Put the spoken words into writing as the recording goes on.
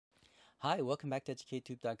Hi, welcome back to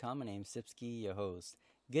EducateTube.com. My name is Sipsky, your host.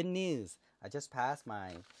 Good news! I just passed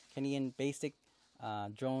my Canadian Basic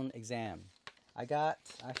Drone exam. I got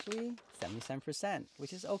actually 77%,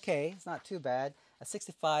 which is okay. It's not too bad. A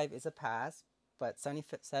 65 is a pass, but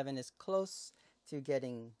 77 is close to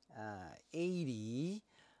getting 80.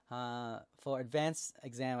 For advanced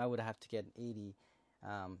exam, I would have to get 80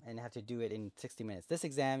 and have to do it in 60 minutes. This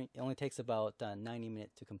exam only takes about 90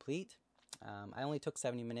 minutes to complete. I only took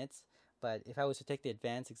 70 minutes. But if I was to take the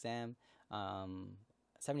advanced exam,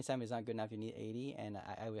 77 is not good enough. You need 80, and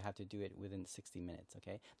I would have to do it within 60 minutes.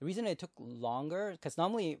 Okay. The reason it took longer, because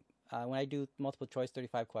normally when I do multiple choice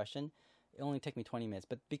 35 question, it only takes me 20 minutes.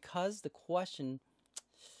 But because the question,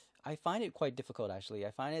 I find it quite difficult actually.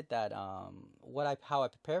 I find it that how I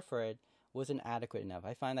prepare for it wasn't adequate enough.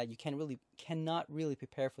 I find that you cannot really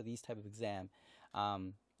prepare for these type of exam.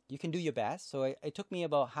 You can do your best. So it took me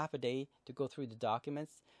about half a day to go through the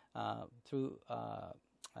documents,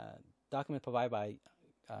 document provided by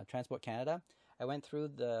Transport Canada. I went through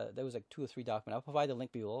there was like 2 or 3 documents. I'll provide the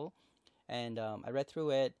link below. And I read through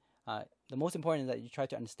it. The most important is that you try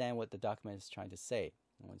to understand what the document is trying to say.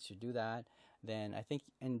 And once you do that, then I think,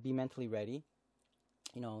 and be mentally ready.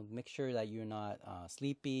 Make sure that you're not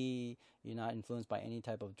sleepy, you're not influenced by any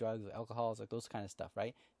type of drugs, alcohols, like those kind of stuff,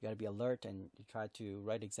 right? You got to be alert, and you try to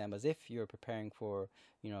write exam as if you're preparing for,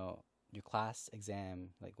 your class exam,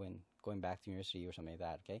 like when going back to university or something like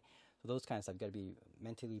that, okay? So those kind of stuff, you got to be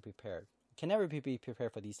mentally prepared. You can never be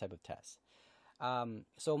prepared for these type of tests.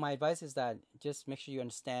 So my advice is that just make sure you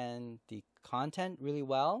understand the content really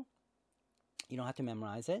well. You don't have to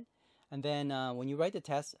memorize it. And then when you write the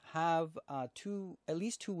test, have at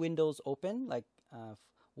least two windows open, like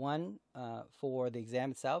one for the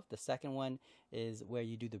exam itself. The second one is where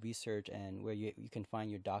you do the research and where you can find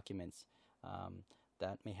your documents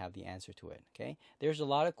that may have the answer to it. Okay, there's a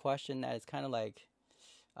lot of question that is kind of like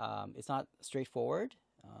it's not straightforward,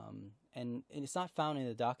 and it's not found in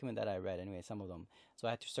the document that I read anyway. Some of them, so I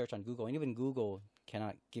had to search on Google, and even Google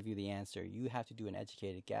cannot give you the answer. You have to do an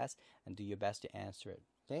educated guess and do your best to answer it.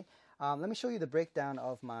 Okay, let me show you the breakdown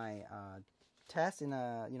of my test in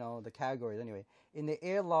the categories. Anyway, in the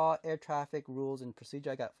air law, air traffic rules and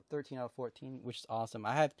procedure, I got 13 out of 14, which is awesome.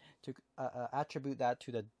 I had to attribute that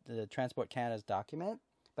to the Transport Canada's document,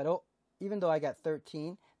 but even though I got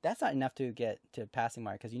 13, that's not enough to get to passing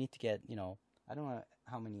mark, because you need to get I don't know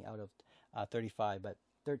how many out of 35, but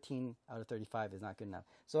 13 out of 35 is not good enough.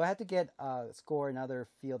 So I had to get score another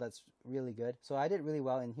field that's really good. So I did really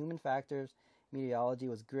well in human factors. Meteorology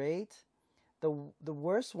was great. The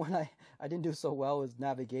worst one I didn't do so well was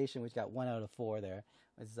navigation, which got 1 out of 4 there.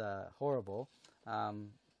 It's horrible.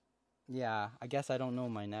 Yeah, I guess I don't know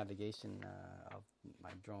my navigation of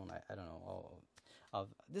my drone. I don't know. Of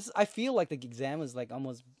this, I feel like the exam is like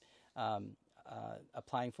almost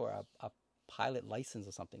applying for a pilot license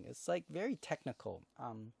or something. It's like very technical.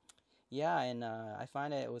 Yeah, and I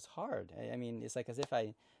find it was hard. I mean, it's like as if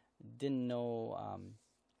I didn't know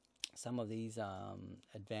some of these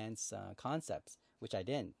advanced concepts, which I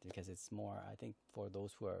didn't, because it's more, I think, for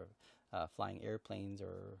those who are flying airplanes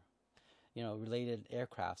or related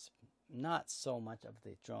aircrafts, not so much of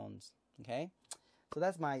the drones. Okay, so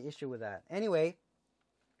that's my issue with that. Anyway,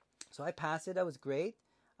 so I passed it. That was great.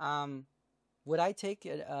 Would I take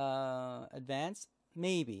it advanced?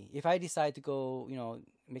 Maybe. If I decide to go,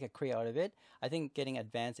 make a career out of it, I think getting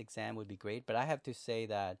advanced exam would be great. But I have to say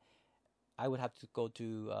that I would have to go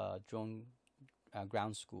to drone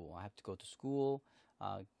ground school. I have to go to school,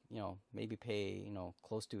 maybe pay,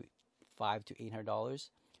 close to $500 to $800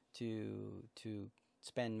 to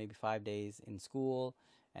spend maybe 5 days in school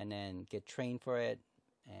and then get trained for it.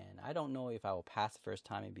 And I don't know if I will pass the first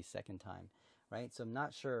time, maybe second time, right? So I'm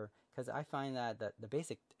not sure, because I find that the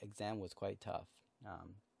basic exam was quite tough.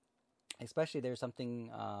 Especially there's something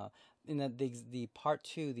in the part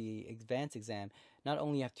 2, the advanced exam. Not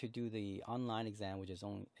only you have to do the online exam, which is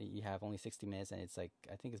you have only 60 minutes, and it's like,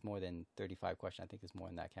 I think it's more than 35 questions. I think it's more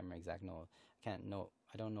than that. I can't remember exactly.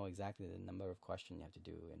 I don't know exactly the number of questions you have to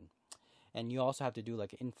do, and you also have to do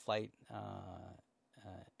like an in-flight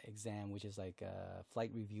exam, which is like a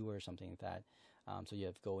flight reviewer or something like that. So you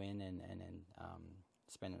have to go in and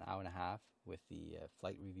spend an hour and a half with the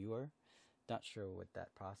flight reviewer. Not sure what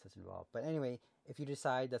that process involved, but anyway, if you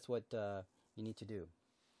decide, that's what you need to do.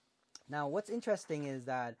 Now, what's interesting is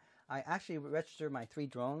that I actually registered my 3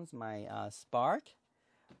 drones: my Spark,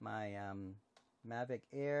 my Mavic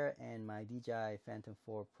Air, and my DJI Phantom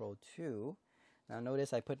 4 Pro 2. Now,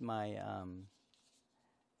 notice I put my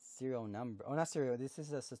serial number. Oh, not serial. This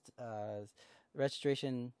is a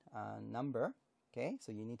registration number. Okay,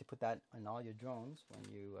 so you need to put that on all your drones when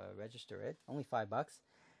you register it. Only $5.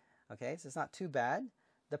 Okay, so it's not too bad.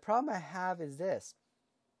 The problem I have is this.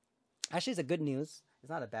 Actually, it's a good news. It's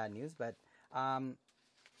not a bad news, but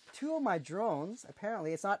two of my drones,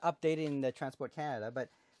 apparently, it's not updated in the Transport Canada, but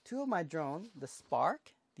two of my drones, the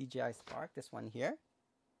Spark, DJI Spark, this one here,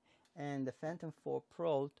 and the Phantom 4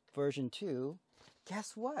 Pro version 2,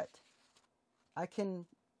 guess what? I can,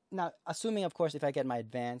 now, assuming, of course, if I get my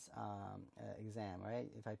advanced exam, right,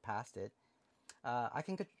 if I passed it, I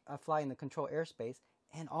can fly in the controlled airspace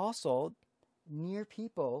and also near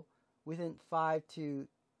people within 5 to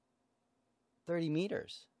 30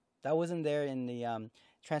 meters. That wasn't there in the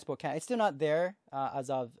Transport Canada. It's still not there as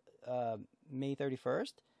of May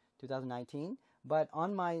 31st, 2019. But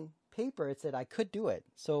on my paper, it said I could do it.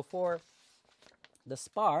 So for the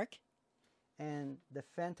Spark and the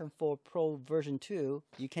Phantom 4 Pro version 2,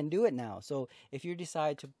 you can do it now. So if you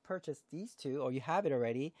decide to purchase these two, or you have it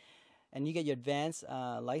already, and you get your advanced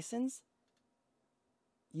license,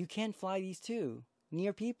 you can fly these two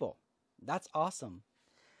near people. That's awesome.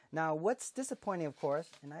 Now, what's disappointing, of course,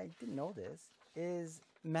 and I didn't know this, is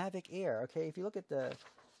Mavic Air. Okay, if you look at the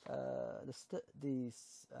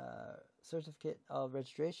certificate of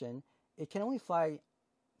registration, it can only fly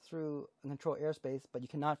through a controlled airspace, but you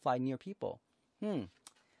cannot fly near people.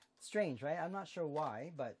 Strange, right? I'm not sure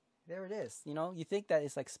why, but there it is. You know, you think that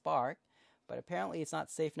it's like Spark, but apparently it's not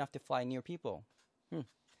safe enough to fly near people.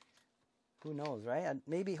 Who knows, right?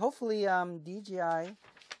 Maybe, hopefully, DJI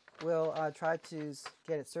will try to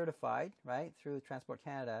get it certified, right, through Transport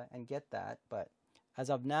Canada and get that. But as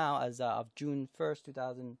of now, as of June 1st,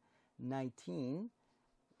 2019,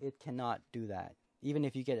 it cannot do that. Even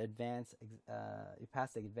if you get advanced, you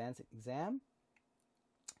pass the advanced exam,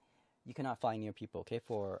 you cannot fly near people, okay,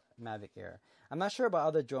 for Mavic Air. I'm not sure about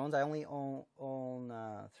other drones. I only own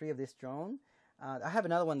 3 of this drone. I have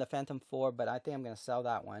another one, the Phantom 4, but I think I'm going to sell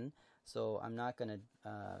that one. So I'm not going to,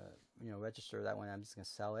 register that one. I'm just going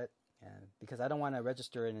to sell it because I don't want to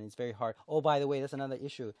register it, and it's very hard. Oh, by the way, that's another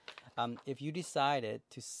issue. If you decided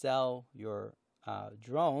to sell your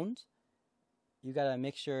drones, you got to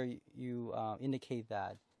make sure you indicate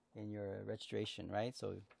that in your registration, right?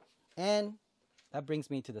 So, and that brings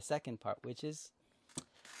me to the second part, which is,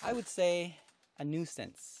 I would say, a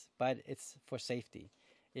nuisance, but it's for safety,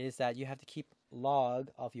 is that you have to keep log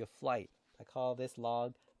of your flight. I call this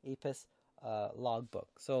log APIS logbook.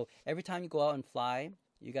 So every time you go out and fly,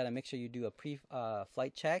 you got to make sure you do a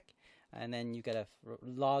pre-flight check, and then you got to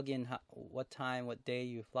log in what time, what day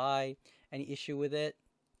you fly, any issue with it.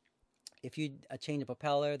 If you change a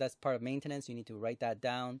propeller, that's part of maintenance. You need to write that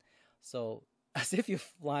down. So as if you're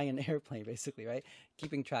flying an airplane, basically, right?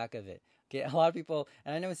 Keeping track of it. Okay, a lot of people,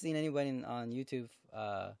 and I've never seen anybody on YouTube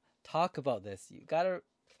talk about this. You got to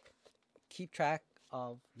keep track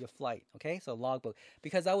of your flight, okay? So logbook,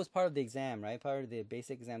 because that was part of the exam, right? Part of the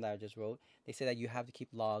basic exam that I just wrote. They say that you have to keep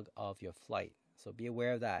log of your flight, so be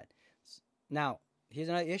aware of that. Now, here's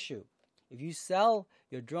another issue. If you sell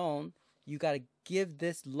your drone, you got to give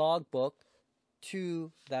this logbook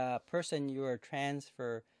to the person you are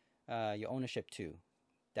transfer your ownership to.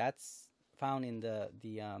 That's found in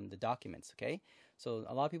the documents, okay? So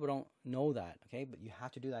a lot of people don't know that, okay? But you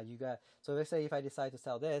have to do that. So let's say if I decide to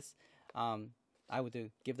sell this, I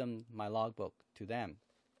would give them my logbook to them.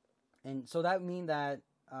 And so that means that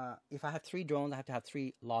if I have 3 drones, I have to have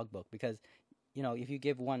 3 logbook, because, if you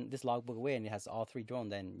give this logbook away and it has all 3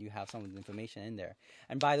 drones, then you have some of the information in there.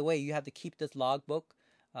 And by the way, you have to keep this logbook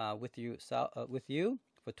with you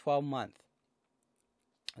for 12 months.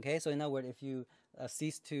 Okay, so in other words, if you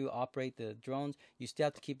cease to operate the drones, you still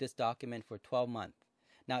have to keep this document for 12 months.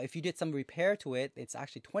 Now, if you did some repair to it, it's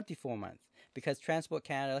actually 24 months, because Transport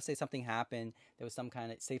Canada, let's say something happened, there was some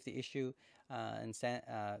kind of safety issue, and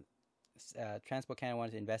Transport Canada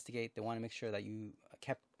wanted to investigate. They want to make sure that you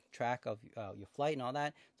kept track of your flight and all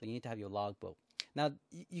that, so you need to have your logbook. Now,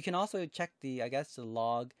 you can also check the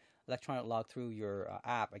electronic log through your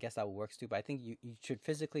app. I guess that works too, but I think you should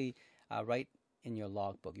physically write in your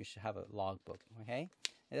logbook. You should have a logbook, okay?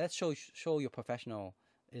 And that show your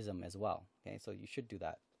professionalism as well, okay? So you should do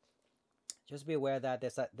that. Just be aware that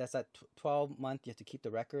there's that 12 month you have to keep the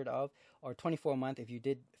record of, or 24 month if you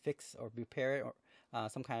did fix or repair it, or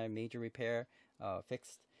some kind of major repair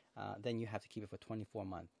fixed, then you have to keep it for 24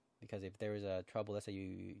 months. Because if there is a trouble, let's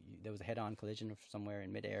say there was a head-on collision somewhere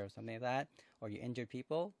in midair or something like that, or you injured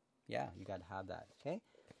people, yeah, you got to have that, okay?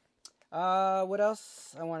 What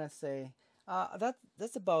else I want to say?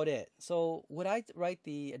 That's about it. So would I write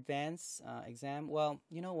the advanced exam? Well,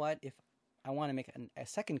 you know what? If I want to make a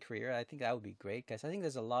second career, I think that would be great, because I think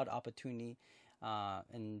there's a lot of opportunity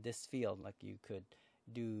in this field. Like you could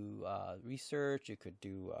do research, you could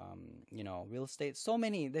do real estate.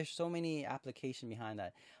 There's so many application behind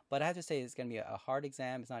that. But I have to say, it's going to be a hard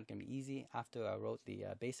exam. It's not going to be easy. After I wrote the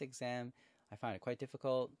basic exam, I found it quite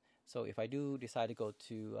difficult. So if I do decide to go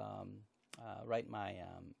to write my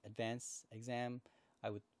advanced exam, I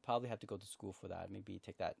would probably have to go to school for that. Maybe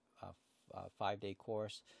take that 5-day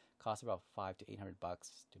course. Costs about $500 to $800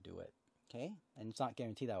 to do it. Okay, and it's not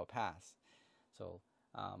guaranteed that I will pass. So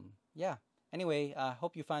yeah. Anyway, I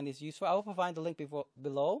hope you find this useful. I will provide the link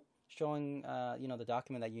below showing the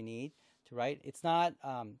document that you need to write. It's not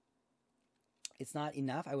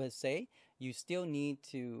enough, I would say. You still need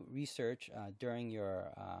to research during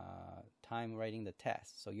your time writing the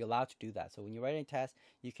test. So you're allowed to do that. So when you're writing a test,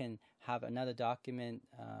 you can have another document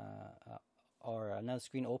or another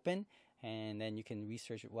screen open, and then you can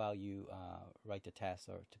research it while you write the test,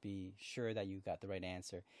 or to be sure that you got the right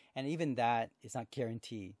answer. And even that is not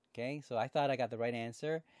guaranteed. Okay, so I thought I got the right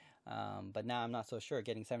answer, but now I'm not so sure.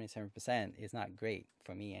 Getting 77% is not great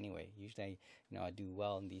for me anyway. Usually, I do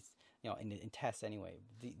well in these, in tests anyway.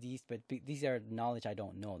 These are knowledge I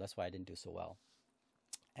don't know. That's why I didn't do so well.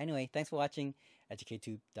 Anyway, thanks for watching.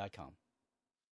 EducateTube.com.